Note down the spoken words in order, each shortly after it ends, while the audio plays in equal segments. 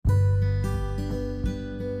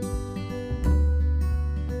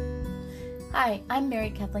Hi, I'm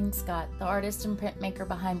Mary Kathleen Scott, the artist and printmaker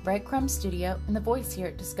behind Breadcrumbs Studio and the voice here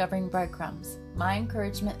at Discovering Breadcrumbs, my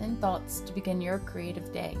encouragement and thoughts to begin your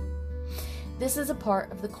creative day. This is a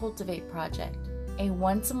part of the Cultivate Project, a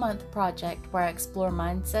once-a-month project where I explore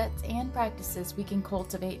mindsets and practices we can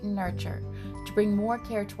cultivate and nurture to bring more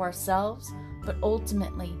care to ourselves, but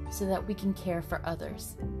ultimately so that we can care for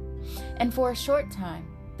others. And for a short time,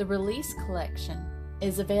 the Release Collection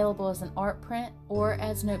is available as an art print or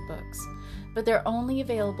as notebooks, but they're only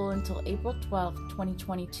available until April 12,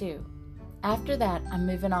 2022. After that, I'm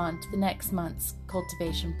moving on to the next month's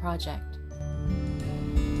cultivation project.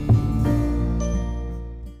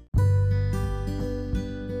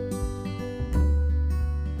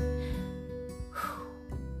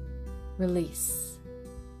 Release.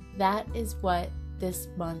 That is what this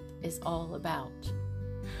month is all about.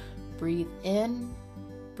 Breathe in,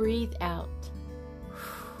 breathe out.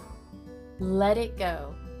 Let it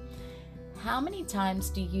go. How many times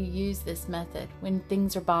do you use this method when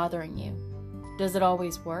things are bothering you? Does it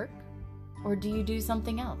always work? Or do you do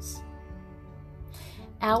something else?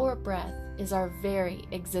 Our breath is our very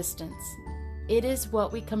existence. It is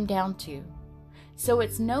what we come down to. So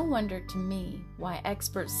it's no wonder to me why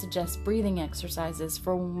experts suggest breathing exercises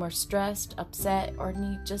for when we're stressed, upset, or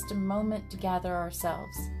need just a moment to gather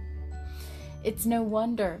ourselves. It's no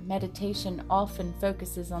wonder meditation often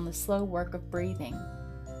focuses on the slow work of breathing.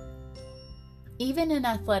 Even in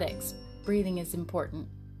athletics, breathing is important.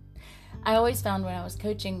 I always found when I was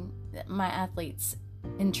coaching my athletes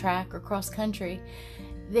in track or cross country,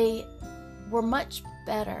 they were much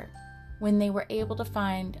better when they were able to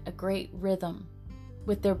find a great rhythm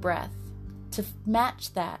with their breath to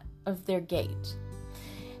match that of their gait.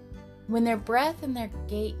 When their breath and their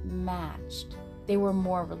gait matched, they were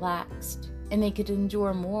more relaxed and they could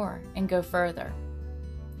endure more and go further.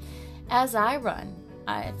 As I run,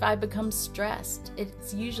 if I become stressed,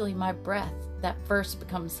 it's usually my breath that first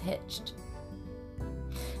becomes hitched.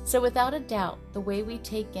 So without a doubt, the way we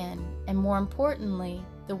take in, and more importantly,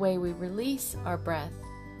 the way we release our breath,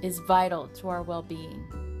 is vital to our well-being.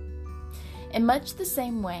 In much the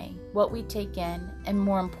same way, what we take in, and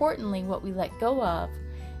more importantly, what we let go of,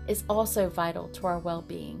 is also vital to our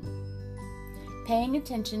well-being. Paying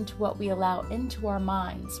attention to what we allow into our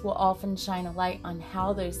minds will often shine a light on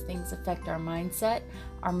how those things affect our mindset,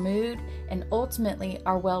 our mood, and ultimately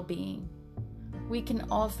our well-being. We can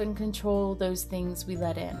often control those things we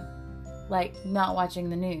let in, like not watching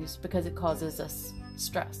the news because it causes us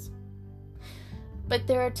stress. But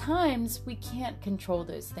there are times we can't control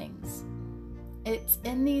those things. It's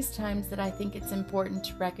in these times that I think it's important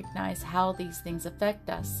to recognize how these things affect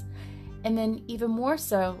us, and then even more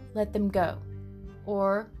so, let them go.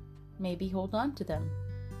 Or maybe hold on to them.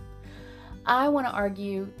 I want to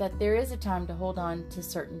argue that there is a time to hold on to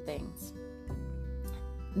certain things.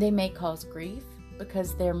 They may cause grief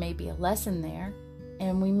because there may be a lesson there,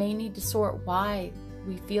 and we may need to sort why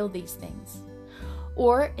we feel these things.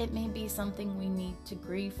 Or it may be something we need to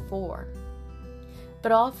grieve for.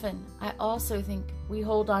 But often, I also think we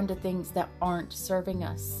hold on to things that aren't serving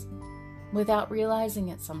us without realizing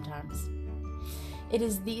it sometimes. It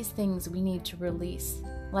is these things we need to release,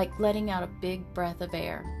 like letting out a big breath of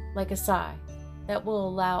air, like a sigh, that will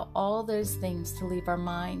allow all those things to leave our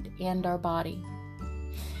mind and our body.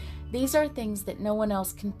 These are things that no one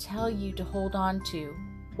else can tell you to hold on to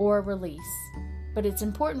or release, but it's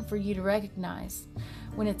important for you to recognize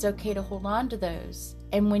when it's okay to hold on to those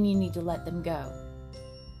and when you need to let them go.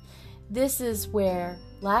 This is where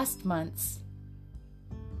last month's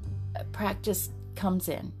practice comes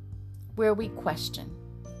in, where we question.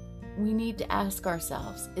 We need to ask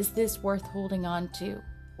ourselves, is this worth holding on to,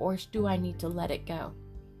 or do I need to let it go?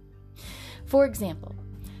 For example,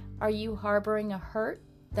 are you harboring a hurt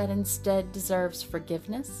that instead deserves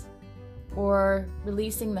forgiveness? Or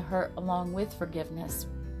releasing the hurt along with forgiveness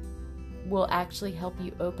will actually help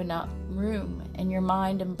you open up room in your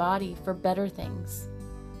mind and body for better things?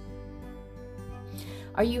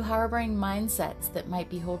 Are you harboring mindsets that might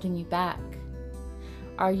be holding you back?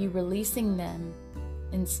 Are you releasing them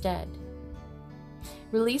instead?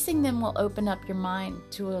 Releasing them will open up your mind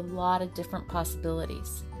to a lot of different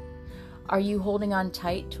possibilities. Are you holding on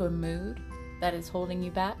tight to a mood that is holding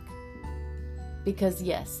you back? Because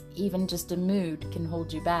yes, even just a mood can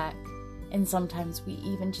hold you back. And sometimes we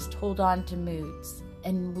even just hold on to moods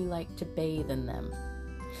and we like to bathe in them.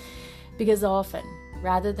 Because often,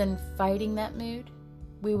 rather than fighting that mood,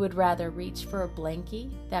 we would rather reach for a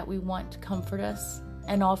blankie that we want to comfort us,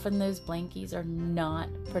 and often those blankies are not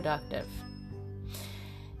productive.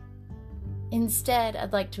 Instead,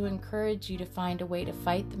 I'd like to encourage you to find a way to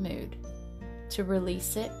fight the mood, to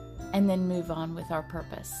release it, and then move on with our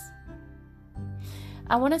purpose.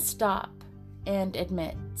 I want to stop and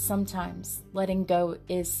admit sometimes letting go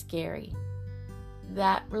is scary.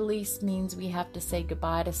 That release means we have to say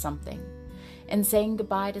goodbye to something, and saying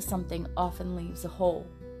goodbye to something often leaves a hole.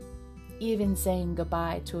 Even saying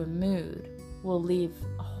goodbye to a mood will leave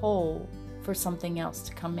a hole for something else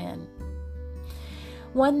to come in.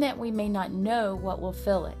 One that we may not know what will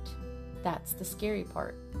fill it. That's the scary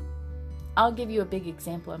part. I'll give you a big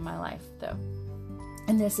example in my life, though.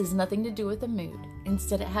 And this has nothing to do with a mood.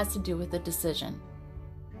 Instead, it has to do with a decision.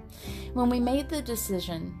 When we made the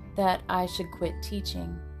decision that I should quit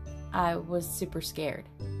teaching, I was super scared.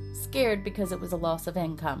 Scared because it was a loss of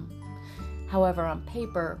income. However, on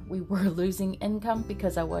paper, we were losing income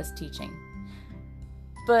because I was teaching.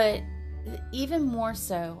 But even more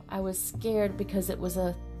so, I was scared because it was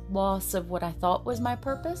a loss of what I thought was my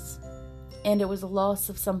purpose, and it was a loss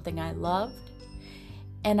of something I loved.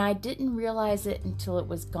 And I didn't realize it until it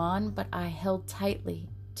was gone, but I held tightly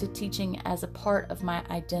to teaching as a part of my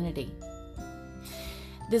identity.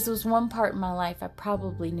 This was one part in my life I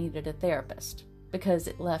probably needed a therapist because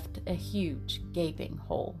it left a huge gaping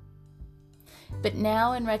hole. But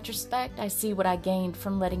now, in retrospect, I see what I gained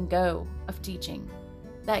from letting go of teaching.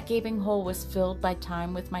 That gaping hole was filled by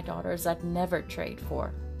time with my daughters I'd never trade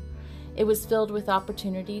for. It was filled with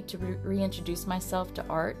opportunity to reintroduce myself to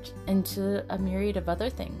art and to a myriad of other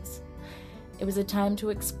things. It was a time to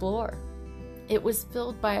explore. It was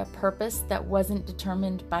filled by a purpose that wasn't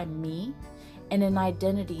determined by me and an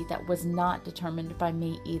identity that was not determined by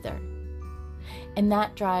me either. And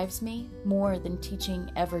that drives me more than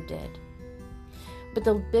teaching ever did. But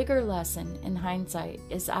the bigger lesson in hindsight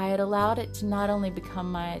is I had allowed it to not only become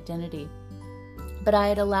my identity, but I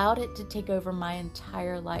had allowed it to take over my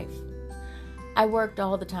entire life. I worked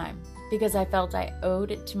all the time because I felt I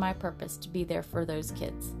owed it to my purpose to be there for those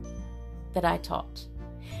kids that I taught.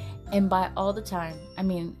 And by all the time, I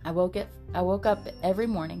mean, I woke up every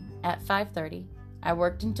morning at 5:30. I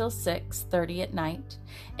worked until 6:30 at night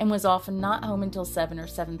and was often not home until 7 or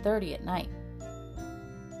 7:30 at night.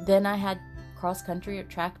 Then I had cross-country or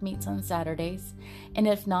track meets on Saturdays, and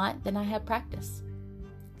if not, then I had practice.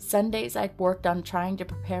 Sundays I worked on trying to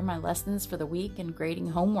prepare my lessons for the week and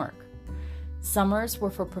grading homework. Summers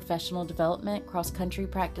were for professional development, cross-country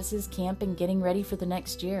practices, camp, and getting ready for the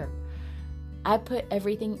next year. I put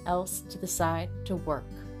everything else to the side to work.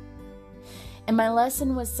 And my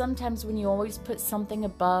lesson was sometimes when you always put something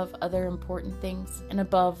above other important things and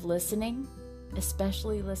above listening,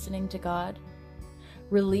 especially listening to God,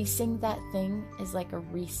 releasing that thing is like a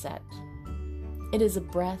reset. It is a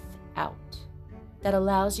breath out that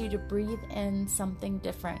allows you to breathe in something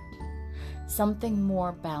different, something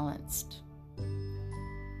more balanced.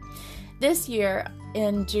 This year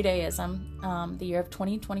in Judaism, the year of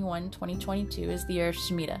 2021-2022 is the year of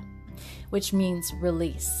Shemitah, which means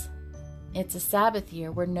release. It's a Sabbath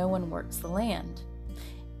year where no one works the land.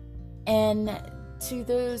 And to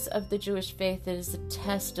those of the Jewish faith, it is a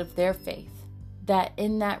test of their faith that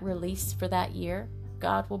in that release for that year,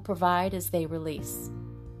 God will provide as they release.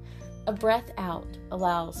 A breath out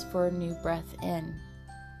allows for a new breath in.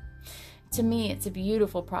 To me, it's a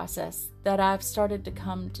beautiful process that I've started to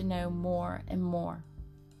come to know more and more.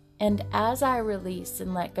 And as I release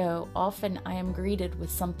and let go, often I am greeted with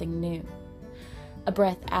something new. A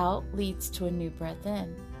breath out leads to a new breath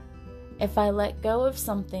in. If I let go of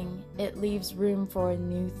something, it leaves room for a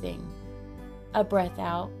new thing. A breath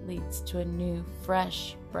out leads to a new,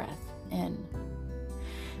 fresh breath in.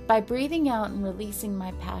 By breathing out and releasing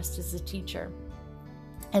my past as a teacher,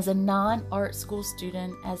 as a non-art school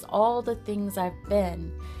student, as all the things I've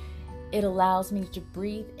been, it allows me to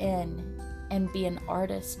breathe in and be an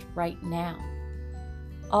artist right now.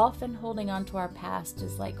 Often holding on to our past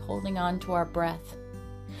is like holding on to our breath.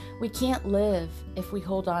 We can't live if we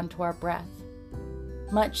hold on to our breath.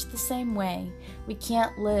 Much the same way, we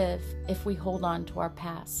can't live if we hold on to our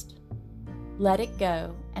past. Let it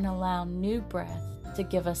go and allow new breath to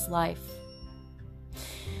give us life.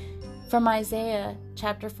 From Isaiah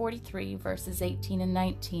chapter 43, verses 18 and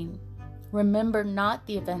 19, remember not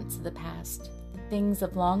the events of the past, the things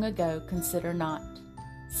of long ago consider not.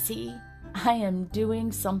 See, I am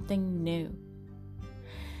doing something new.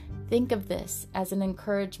 Think of this as an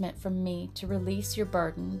encouragement from me to release your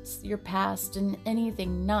burdens, your past, and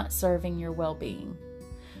anything not serving your well-being.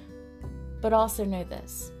 But also know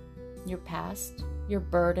this, your past, your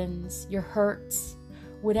burdens, your hurts,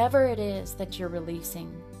 whatever it is that you're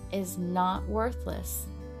releasing is not worthless,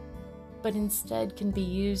 but instead can be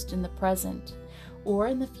used in the present or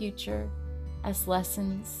in the future as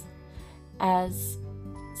lessons, as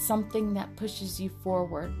something that pushes you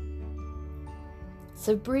forward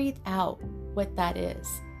So breathe out what that is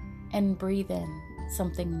and breathe in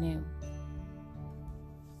something new.